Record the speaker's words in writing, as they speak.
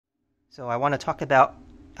So I want to talk about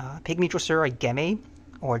Pygmy Drosera Gemmae,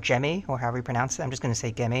 or Gemmae, or however you pronounce it. I'm just going to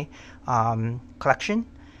say Gemmae collection,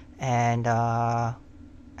 and how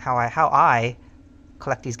I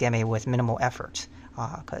collect these Gemmae with minimal effort,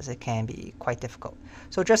 because it can be quite difficult.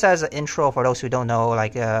 So just as an intro for those who don't know,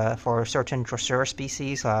 like for certain Drosera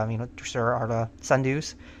species, Drosera are the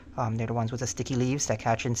sundews. They're the ones with the sticky leaves that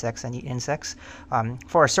catch insects and eat insects.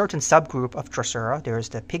 For a certain subgroup of Drosera, there's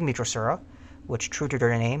the Pygmy Drosera, which, true to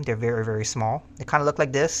their name, they're very, very small. They kind of look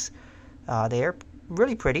like this. They're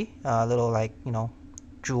really pretty, little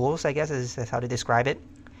jewels, I guess is how to describe it.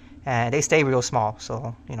 And they stay real small.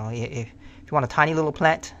 So if you want a tiny little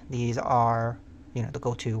plant, these are the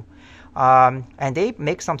go-to. And they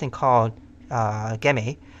make something called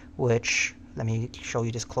Gemmae, which, let me show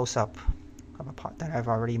you this close-up of a pot that I've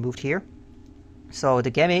already moved here. So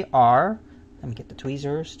the Gemmae are, let me get the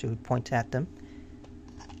tweezers to point at them.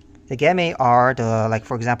 The Gemmae are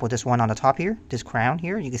for example, this one on the top here, this crown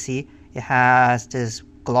here, you can see it has this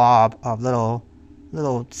glob of little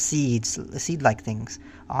seeds, seed-like things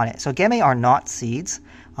on it. So Gemmae are not seeds.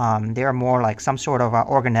 They are more like some sort of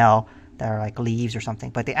organelle that are like leaves or something,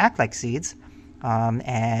 but they act like seeds.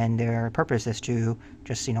 And their purpose is to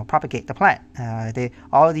just propagate the plant.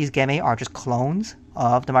 All of these Gemmae are just clones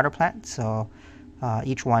of the mother plant, so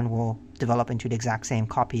each one will develop into the exact same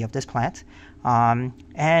copy of this plant.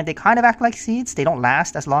 And they kind of act like seeds. They don't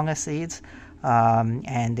last as long as seeds,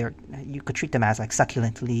 and you could treat them as like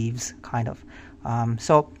succulent leaves, kind of.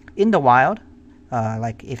 So in the wild,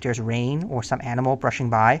 like if there's rain or some animal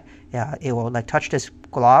brushing by, it will like touch this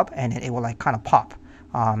glob and it will like kind of pop.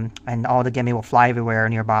 And all the Gemmae will fly everywhere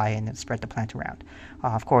nearby and then spread the plant around.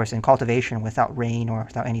 Of course, in cultivation, without rain or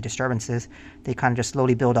without any disturbances, they kind of just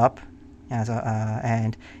slowly build up,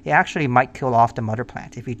 and it actually might kill off the mother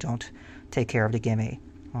plant if you don't take care of the Gemmae,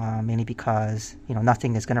 mainly because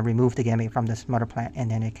nothing is going to remove the Gemmae from this mother plant, and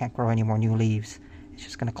then it can't grow any more new leaves. It's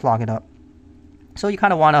just going to clog it up. So you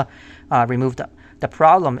kind of want to remove them. The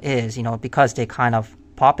problem is, because they kind of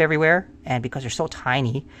pop everywhere, and because they're so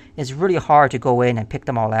tiny, it's really hard to go in and pick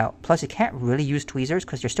them all out. Plus, you can't really use tweezers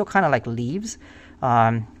because they're still kind of like leaves,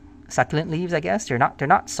 succulent leaves, I guess. They're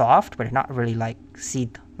not soft, but they're not really like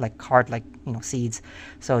seed, like hard, like seeds.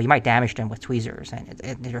 So you might damage them with tweezers, and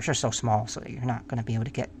they're just so small, so you're not going to be able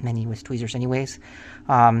to get many with tweezers, anyways.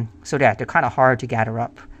 So they're kind of hard to gather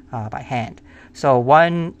up by hand. So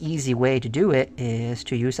one easy way to do it is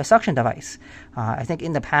to use a suction device. I think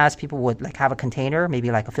in the past people would like have a container, maybe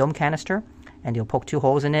like a film canister, and you'll poke 2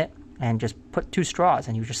 holes in it and just put 2 straws,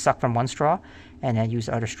 and you just suck from one straw and then use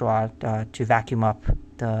the other straw to vacuum up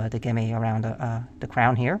the Gemmae around the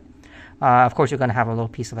crown here. Of course, you're going to have a little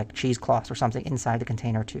piece of like cheesecloth or something inside the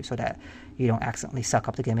container too, so that you don't accidentally suck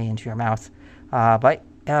up the Gemmae into your mouth. But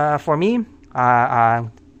for me, I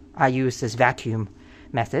use this vacuum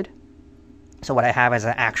method. So what I have is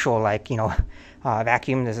an actual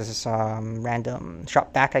vacuum. This is random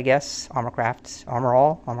shop vac, I guess, Armor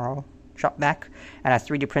All shop vac, and I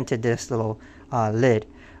 3D printed this little lid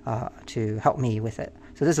to help me with it.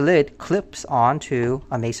 So this lid clips onto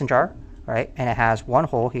a mason jar, right? And it has one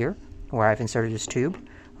hole here where I've inserted this tube,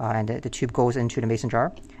 and the tube goes into the mason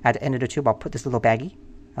jar. At the end of the tube, I'll put this little baggie,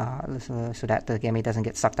 so that the Gemmae doesn't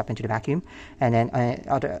get sucked up into the vacuum. And then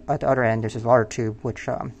at the other end, there's this larger tube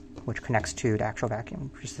which connects to the actual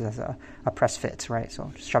vacuum, just as a press fit, right?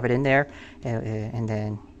 So just shove it in there, and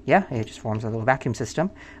then it just forms a little vacuum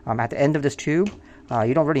system. At the end of this tube,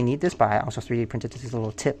 you don't really need this, but I also 3D printed this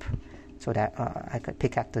little tip so that I could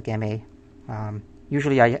pick at the Gemmae.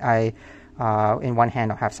 Usually I in one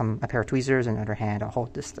hand I'll have a pair of tweezers, and in the other hand I'll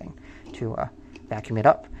hold this thing to vacuum it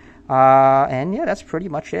up. And that's pretty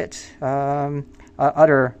much it.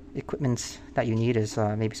 Other equipment that you need is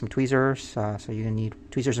maybe some tweezers. So you're going to need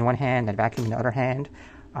tweezers in one hand and vacuum in the other hand.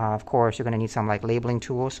 Of course, you're going to need some like labeling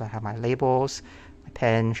tools. So I have my labels, my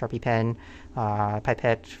pen, Sharpie pen,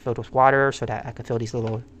 pipette filled with water so that I can fill these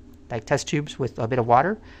little like test tubes with a bit of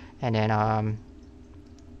water, and then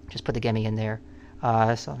just put the Gemmae in there.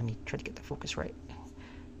 So let me try to get the focus right.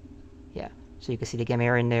 Yeah, so you can see the Gemmae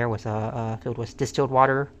are in there with filled with distilled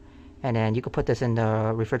water, and then you could put this in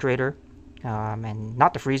the refrigerator. And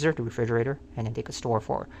not the freezer, the refrigerator, and then they could store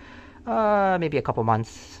for maybe a couple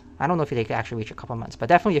months. I don't know if they could actually reach a couple months, but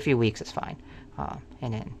definitely a few weeks is fine.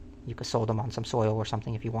 And then you could sow them on some soil or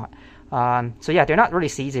something if you want. So they're not really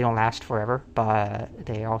seeds; they don't last forever, but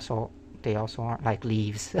they also aren't like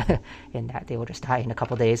leaves in that they will just die in a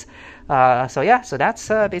couple days. So that's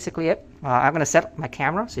basically it. I'm gonna set up my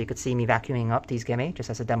camera so you could see me vacuuming up these Gemmae just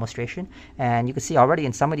as a demonstration, and you can see already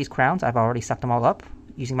in some of these crowns I've already sucked them all up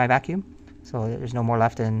using my vacuum. So there's no more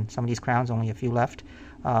left in some of these crowns, only a few left.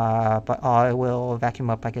 but I will vacuum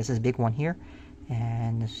up, I guess, this big one here,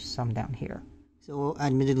 and some down here. So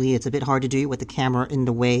admittedly, it's a bit hard to do with the camera in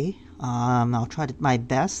the way. I'll try my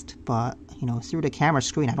best, but you know, through the camera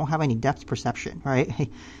screen, I don't have any depth perception, right?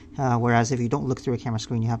 Whereas if you don't look through a camera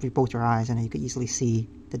screen, you have both your eyes, and you can easily see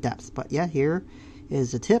the depth. But yeah, here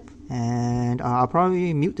is the tip, and I'll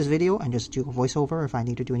probably mute this video and just do a voiceover if I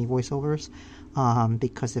need to do any voiceovers,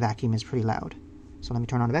 because the vacuum is pretty loud. So let me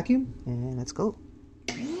turn on the vacuum, and let's go.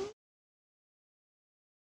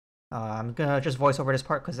 I'm gonna just voice over this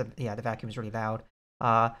part because yeah, the vacuum is really loud.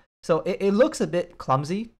 So it looks a bit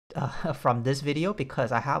clumsy from this video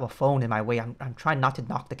because I have a phone in my way. I'm trying not to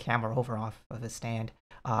knock the camera over off of the stand.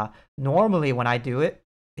 Normally when I do it,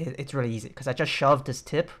 it's really easy because I just shove this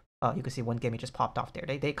tip. You can see one Gemmae just popped off there.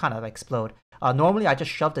 They kind of explode. Normally I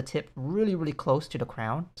just shove the tip really close to the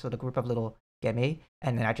crown, so the group of little Gemmae,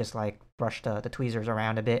 and then I just like brush the tweezers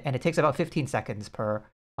around a bit, and it takes about 15 seconds per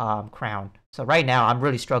crown. So right now I'm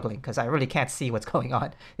really struggling because I really can't see what's going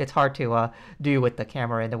on. It's hard to do with the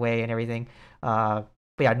camera in the way and everything. But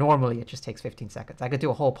yeah, normally it just takes 15 seconds. I could do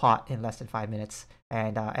a whole pot in less than 5 minutes,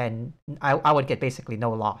 and I would get basically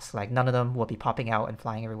no loss. Like none of them will be popping out and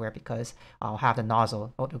flying everywhere because I'll have the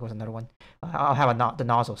nozzle. Oh, there goes another one. I'll have the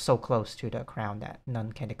nozzle so close to the crown that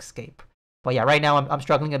none can escape. But yeah, right now I'm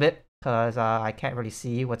struggling a bit because I can't really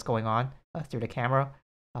see what's going on through the camera.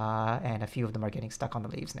 And a few of them are getting stuck on the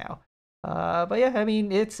leaves now. But yeah, I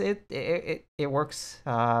mean, it works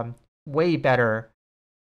way better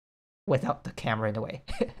without the camera in the way.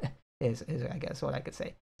 is I guess what I could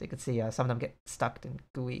say. So you can see some of them get stuck and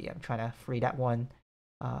gooey. I'm trying to free that one.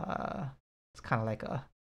 It's kind of like a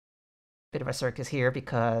bit of a circus here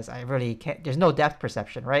because I really can't. There's no depth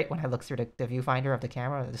perception, right? When I look through the viewfinder of the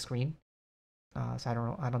camera, the screen. So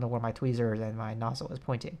I don't know where my tweezers and my nozzle is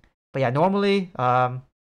pointing. But yeah, normally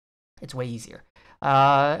it's way easier.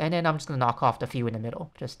 And then I'm just gonna knock off the few in the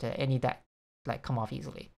middle, just to any that like come off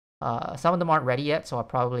easily. Some of them aren't ready yet, so I'll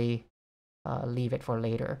probably leave it for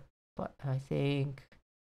later. But I think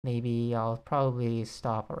maybe I'll probably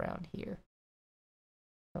stop around here.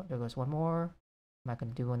 Oh, there goes one more. Am I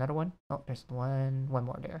gonna do another one? Oh, there's one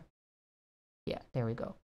more there. Yeah, there we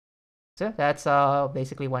go. So that's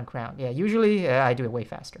basically one crown. Yeah, usually I do it way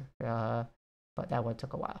faster, but that one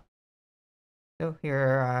took a while. So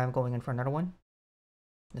here I'm going in for another one.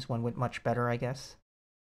 This one went much better, I guess.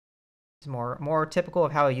 It's more typical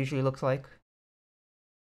of how it usually looks like.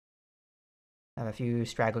 I have a few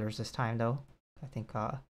stragglers this time though. I think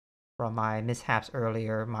from my mishaps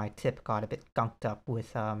earlier, my tip got a bit gunked up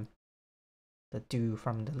with the dew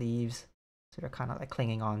from the leaves, so they're kind of like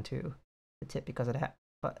clinging on to the tip because of that.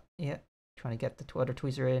 But yeah, trying to get the other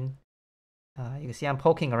tweezer in. You can see I'm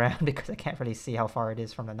poking around because I can't really see how far it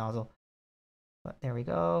is from the nozzle. But there we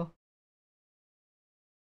go.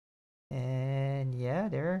 And yeah,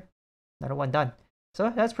 there. Another one done.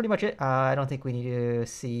 So that's pretty much it. I don't think we need to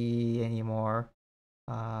see any more.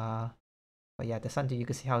 But yeah, the sundew, you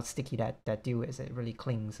can see how sticky that dew is. It really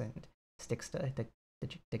clings and sticks the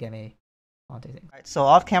Gemmae onto things. Alright, so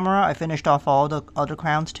off camera, I finished off all the other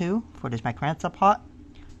crowns too for this Micrantha pot.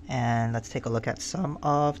 And let's take a look at some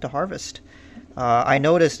of the harvest. I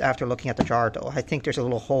noticed after looking at the jar though, I think there's a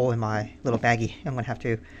little hole in my little baggie. I'm going to have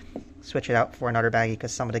to switch it out for another baggie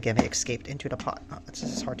because some of the Gemmae escaped into the pot. Oh, this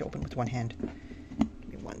is hard to open with one hand.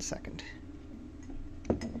 Give me 1 second.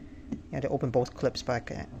 You have to open both clips,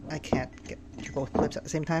 but I can't get to both clips at the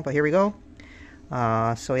same time, but here we go.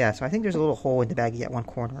 So yeah, so I think there's a little hole in the baggie at one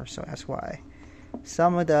corner, so that's why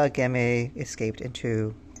some of the Gemmae escaped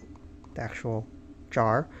into the actual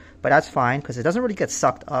jar, but that's fine because it doesn't really get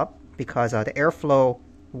sucked up because the airflow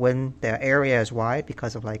when the area is wide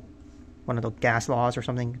because of like one of the gas laws or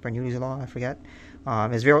something, Bernoulli's law, I forget,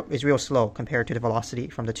 is real slow compared to the velocity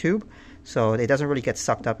from the tube, so it doesn't really get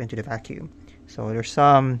sucked up into the vacuum. So there's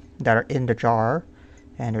some that are in the jar,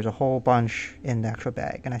 and there's a whole bunch in the actual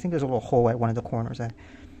bag, and I think there's a little hole at one of the corners. I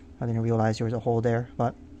didn't realize there was a hole there,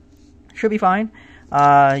 but should be fine.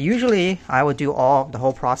 Usually I would do the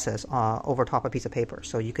whole process over top a piece of paper,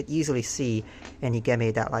 so you could easily see any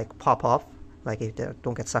Gemmae that like pop off, like if they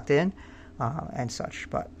don't get sucked in and such.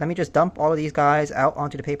 But let me just dump all of these guys out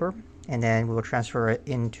onto the paper, and then we will transfer it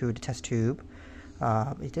into the test tube.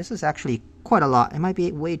 This is actually quite a lot. It might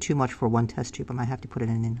be way too much for one test tube. I might have to put it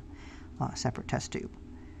in a separate test tube.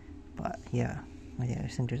 But yeah, I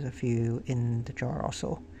think there's a few in the jar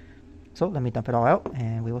also. So let me dump it all out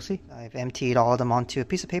and we will see. I've emptied all of them onto a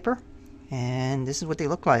piece of paper, and this is what they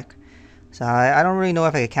look like. So I don't really know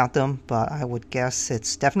if I could count them, but I would guess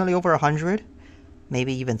it's definitely over 100,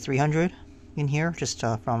 maybe even 300 in here, just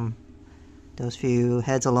from those few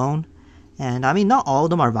heads alone. And I mean, not all of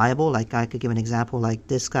them are viable. Like I could give an example, like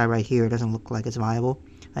this guy right here doesn't look like it's viable.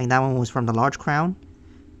 I think that one was from the large crown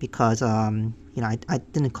because you know, I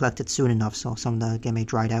didn't collect it soon enough, so some of the Gemmae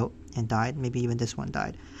dried out and died. Maybe even this one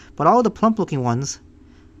died. But all the plump looking ones,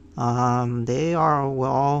 they will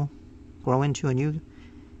all grow into a new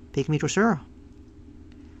Pygmy Drosera.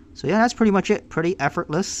 So yeah, that's pretty much it. Pretty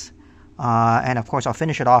effortless. And of course, I'll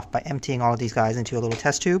finish it off by emptying all of these guys into a little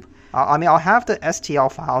test tube. I mean, I'll have the STL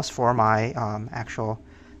files for my actual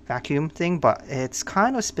vacuum thing, but it's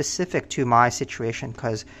kind of specific to my situation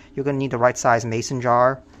because you're going to need the right size mason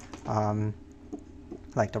jar,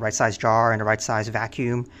 like the right size jar and the right size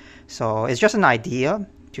vacuum. So it's just an idea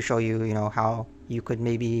to show you, you know, how you could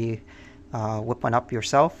maybe whip one up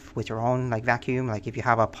yourself with your own like vacuum. Like if you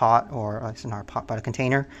have a pot, or it's not a pot but a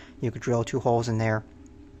container, you could drill 2 holes in there,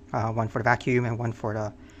 one for the vacuum and one for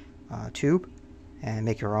the tube, and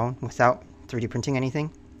make your own without 3D printing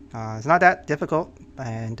anything. It's not that difficult,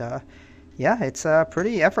 and yeah, it's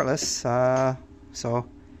pretty effortless. So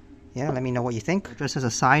yeah, let me know what you think. Just as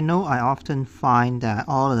a side note, I often find that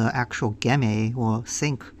all of the actual Gemmae will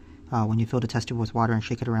sink when you fill the test tube with water and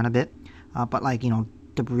shake it around a bit. But like, you know,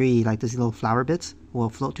 debris, like these little flower bits, will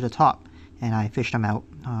float to the top, and I fish them out.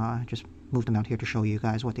 Just moved them out here to show you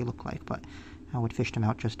guys what they look like, but I would fish them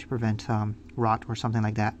out just to prevent rot or something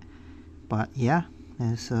like that. But yeah,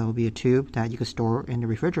 this will be a tube that you could store in the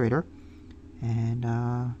refrigerator and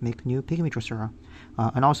make new Pygmy Drosera.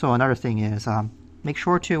 And also another thing is, make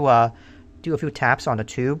sure to do a few taps on the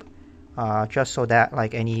tube, just so that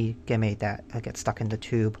like any Gemmae that gets stuck in the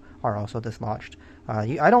tube are also dislodged.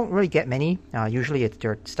 I don't really get many. Usually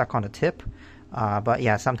they're stuck on the tip, but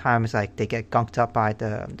yeah, sometimes like they get gunked up by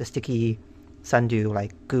the sticky sundew,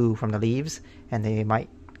 like goo from the leaves, and they might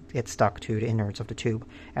get stuck to the innards of the tube.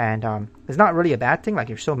 And it's not really a bad thing. Like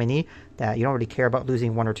there's so many that you don't really care about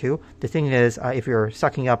losing 1 or 2. The thing is, if you're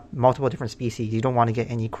sucking up multiple different species, you don't want to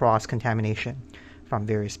get any cross contamination from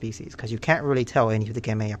various species, because you can't really tell any of the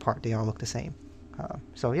Gemmae apart. They all look the same.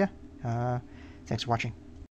 So yeah, thanks for watching.